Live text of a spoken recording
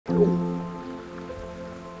Hold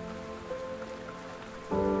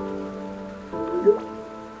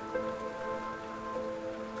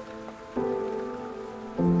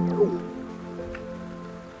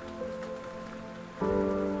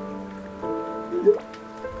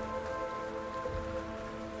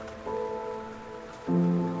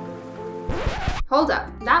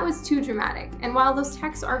up, that was too dramatic. And while those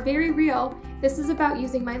texts are very real, this is about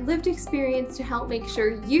using my lived experience to help make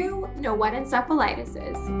sure you know what encephalitis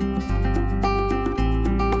is.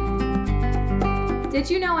 Did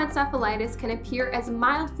you know encephalitis can appear as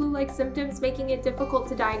mild flu-like symptoms, making it difficult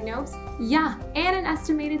to diagnose? Yeah, and an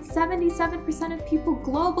estimated 77% of people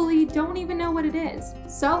globally don't even know what it is.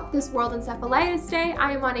 So, this World Encephalitis Day,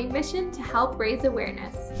 I am on a mission to help raise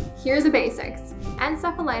awareness. Here are the basics.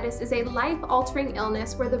 Encephalitis is a life-altering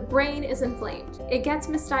illness where the brain is inflamed. It gets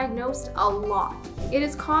misdiagnosed a lot. It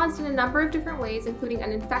is caused in a number of different ways, including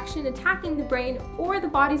an infection attacking the brain or the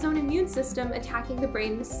body's own immune system attacking the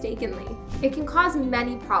brain mistakenly. It can cause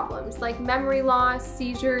many problems like memory loss,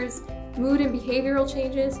 seizures, mood and behavioral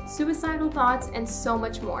changes, suicidal thoughts, and so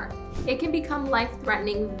much more. It can become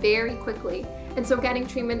life-threatening very quickly, and so getting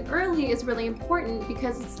treatment early is really important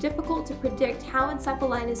because it's difficult to predict how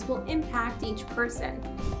encephalitis will impact each person.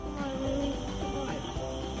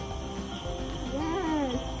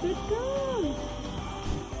 Yes, good girl.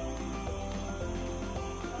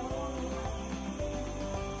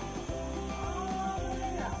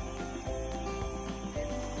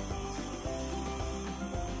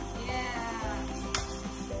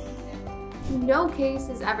 No case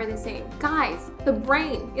is ever the same. Guys, the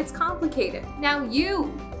brain, it's complicated. Now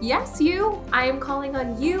you, yes you, I am calling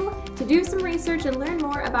on you to do some research and learn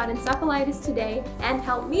more about encephalitis today and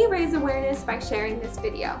help me raise awareness by sharing this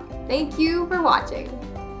video. Thank you for watching.